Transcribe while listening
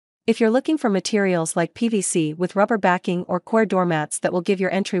If you're looking for materials like PVC with rubber backing or core doormats that will give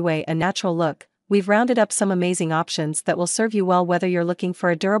your entryway a natural look, we've rounded up some amazing options that will serve you well whether you're looking for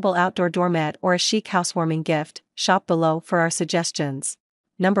a durable outdoor doormat or a chic housewarming gift. Shop below for our suggestions.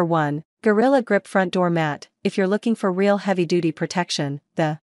 Number 1. Gorilla Grip Front Door Mat. If you're looking for real heavy-duty protection,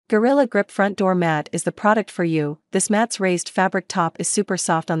 the Gorilla Grip Front Door Mat is the product for you. This mat's raised fabric top is super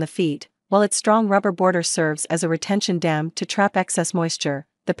soft on the feet, while its strong rubber border serves as a retention dam to trap excess moisture.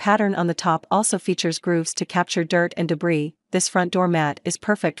 The pattern on the top also features grooves to capture dirt and debris. This front door mat is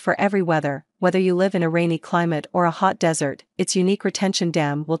perfect for every weather, whether you live in a rainy climate or a hot desert. Its unique retention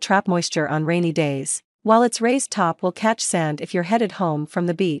dam will trap moisture on rainy days, while its raised top will catch sand if you're headed home from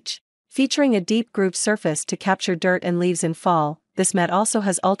the beach. Featuring a deep grooved surface to capture dirt and leaves in fall, this mat also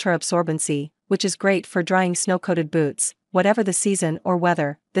has ultra absorbency, which is great for drying snow-coated boots. Whatever the season or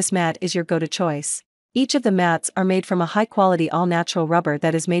weather, this mat is your go-to choice. Each of the mats are made from a high-quality all-natural rubber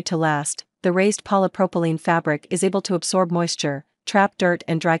that is made to last. The raised polypropylene fabric is able to absorb moisture, trap dirt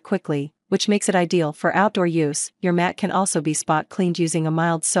and dry quickly, which makes it ideal for outdoor use. Your mat can also be spot cleaned using a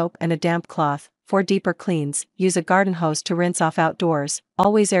mild soap and a damp cloth. For deeper cleans, use a garden hose to rinse off outdoors.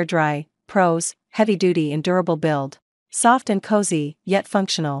 Always air dry. Pros: heavy-duty and durable build. Soft and cozy, yet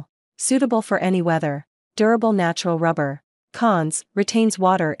functional. Suitable for any weather. Durable natural rubber. Cons: retains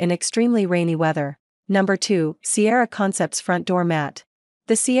water in extremely rainy weather. Number 2. Sierra Concepts Front Door Mat.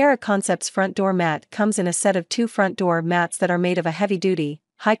 The Sierra Concepts Front Door Mat comes in a set of 2 front door mats that are made of a heavy-duty,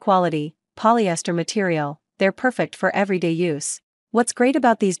 high-quality, polyester material. They're perfect for everyday use. What's great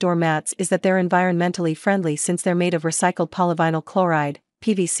about these door mats is that they're environmentally friendly since they're made of recycled polyvinyl chloride,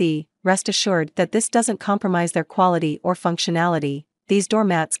 PVC. Rest assured that this doesn't compromise their quality or functionality. These door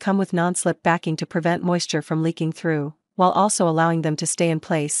mats come with non-slip backing to prevent moisture from leaking through, while also allowing them to stay in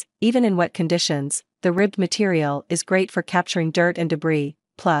place, even in wet conditions. The ribbed material is great for capturing dirt and debris.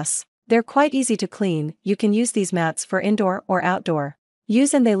 Plus, they're quite easy to clean. You can use these mats for indoor or outdoor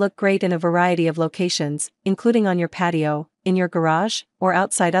use, and they look great in a variety of locations, including on your patio, in your garage, or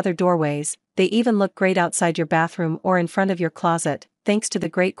outside other doorways. They even look great outside your bathroom or in front of your closet. Thanks to the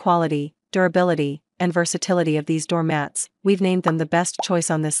great quality, durability, and versatility of these door mats, we've named them the best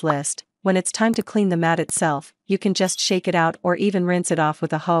choice on this list. When it's time to clean the mat itself, you can just shake it out or even rinse it off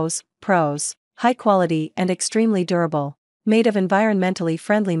with a hose. Pros: high quality and extremely durable. Made of environmentally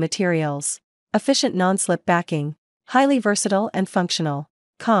friendly materials. Efficient non-slip backing. Highly versatile and functional.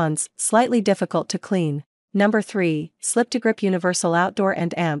 Cons: slightly difficult to clean. Number 3. SlipToGrip Universal Outdoor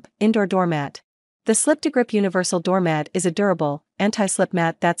and Amp Indoor Doormat. The SlipToGrip Universal Doormat is a durable, anti-slip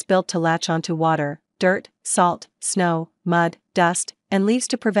mat that's built to latch onto water, dirt, salt, snow, mud, dust, and leaves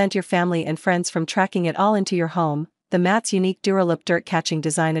to prevent your family and friends from tracking it all into your home. The mat's unique Duralip dirt-catching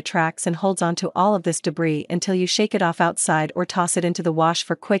design attracts and holds onto all of this debris until you shake it off outside or toss it into the wash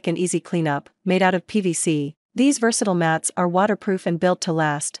for quick and easy cleanup. Made out of PVC, these versatile mats are waterproof and built to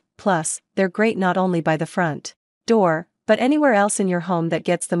last. Plus, they're great not only by the front door, but anywhere else in your home that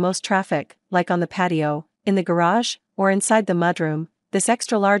gets the most traffic, like on the patio, in the garage, or inside the mudroom. This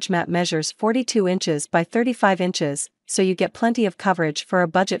extra-large mat measures 42 inches by 35 inches, so you get plenty of coverage for a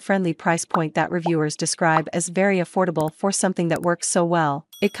budget-friendly price point that reviewers describe as very affordable for something that works so well.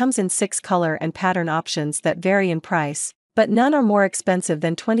 It comes in 6 color and pattern options that vary in price, but none are more expensive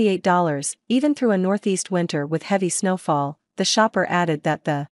than $28, even through a northeast winter with heavy snowfall. The shopper added that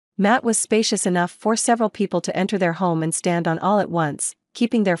the mat was spacious enough for several people to enter their home and stand on all at once,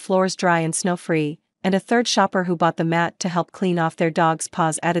 keeping their floors dry and snow-free. And a third shopper who bought the mat to help clean off their dog's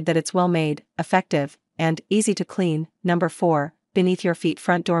paws added that it's well-made, effective, and easy to clean. Number 4. Beneath Your Feet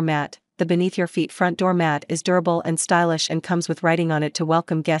Front Door Mat. The Beneath Your Feet front door mat is durable and stylish and comes with writing on it to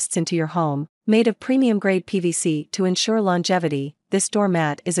welcome guests into your home. Made of premium-grade PVC to ensure longevity, this door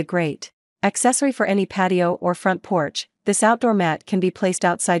mat is a great accessory for any patio or front porch. This outdoor mat can be placed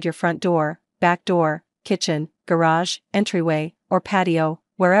outside your front door, back door, kitchen, garage, entryway, or patio.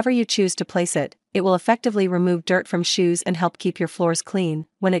 Wherever you choose to place it, it will effectively remove dirt from shoes and help keep your floors clean.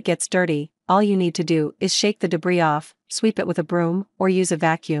 When it gets dirty, all you need to do is shake the debris off, sweep it with a broom, or use a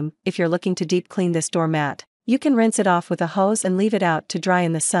vacuum. If you're looking to deep clean this door mat, you can rinse it off with a hose and leave it out to dry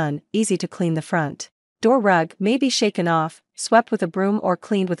in the sun. Easy to clean. The front door rug may be shaken off, swept with a broom, or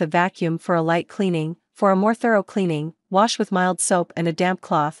cleaned with a vacuum for a light cleaning. For a more thorough cleaning, wash with mild soap and a damp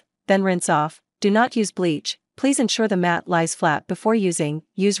cloth, then rinse off. Do not use bleach. Please ensure the mat lies flat before using.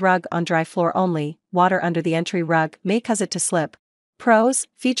 Use rug on dry floor only. Water under the entry rug may cause it to slip. Pros: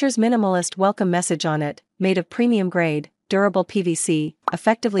 features minimalist welcome message on it, made of premium grade, durable PVC,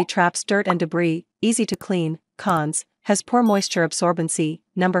 effectively traps dirt and debris, easy to clean. Cons: has poor moisture absorbency.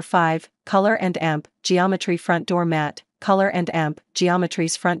 Number 5. Color and Amp Geometry Front Door Mat. color and amp.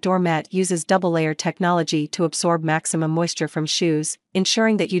 Geometry's front door mat uses double-layer technology to absorb maximum moisture from shoes,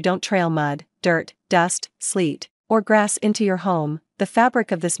 ensuring that you don't trail mud, dirt, dust, sleet, or grass into your home. The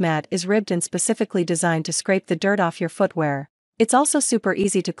fabric of this mat is ribbed and specifically designed to scrape the dirt off your footwear. It's also super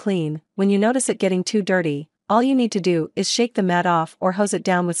easy to clean. When you notice it getting too dirty, all you need to do is shake the mat off or hose it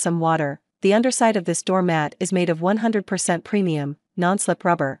down with some water. The underside of this door mat is made of 100% premium, non-slip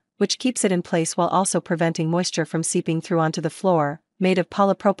rubber, which keeps it in place while also preventing moisture from seeping through onto the floor, made of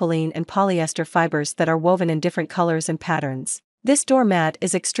polypropylene and polyester fibers that are woven in different colors and patterns. This door mat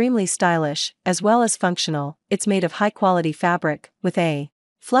is extremely stylish, as well as functional. It's made of high-quality fabric, with a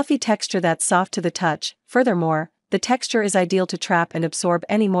fluffy texture that's soft to the touch. Furthermore, the texture is ideal to trap and absorb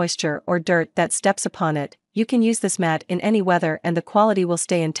any moisture or dirt that steps upon it. You can use this mat in any weather and the quality will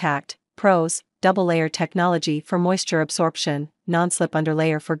stay intact. Pros: double-layer technology for moisture absorption, non-slip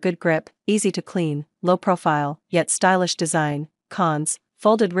underlayer for good grip, easy to clean, low profile, yet stylish design. Cons: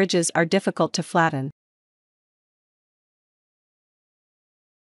 folded ridges are difficult to flatten.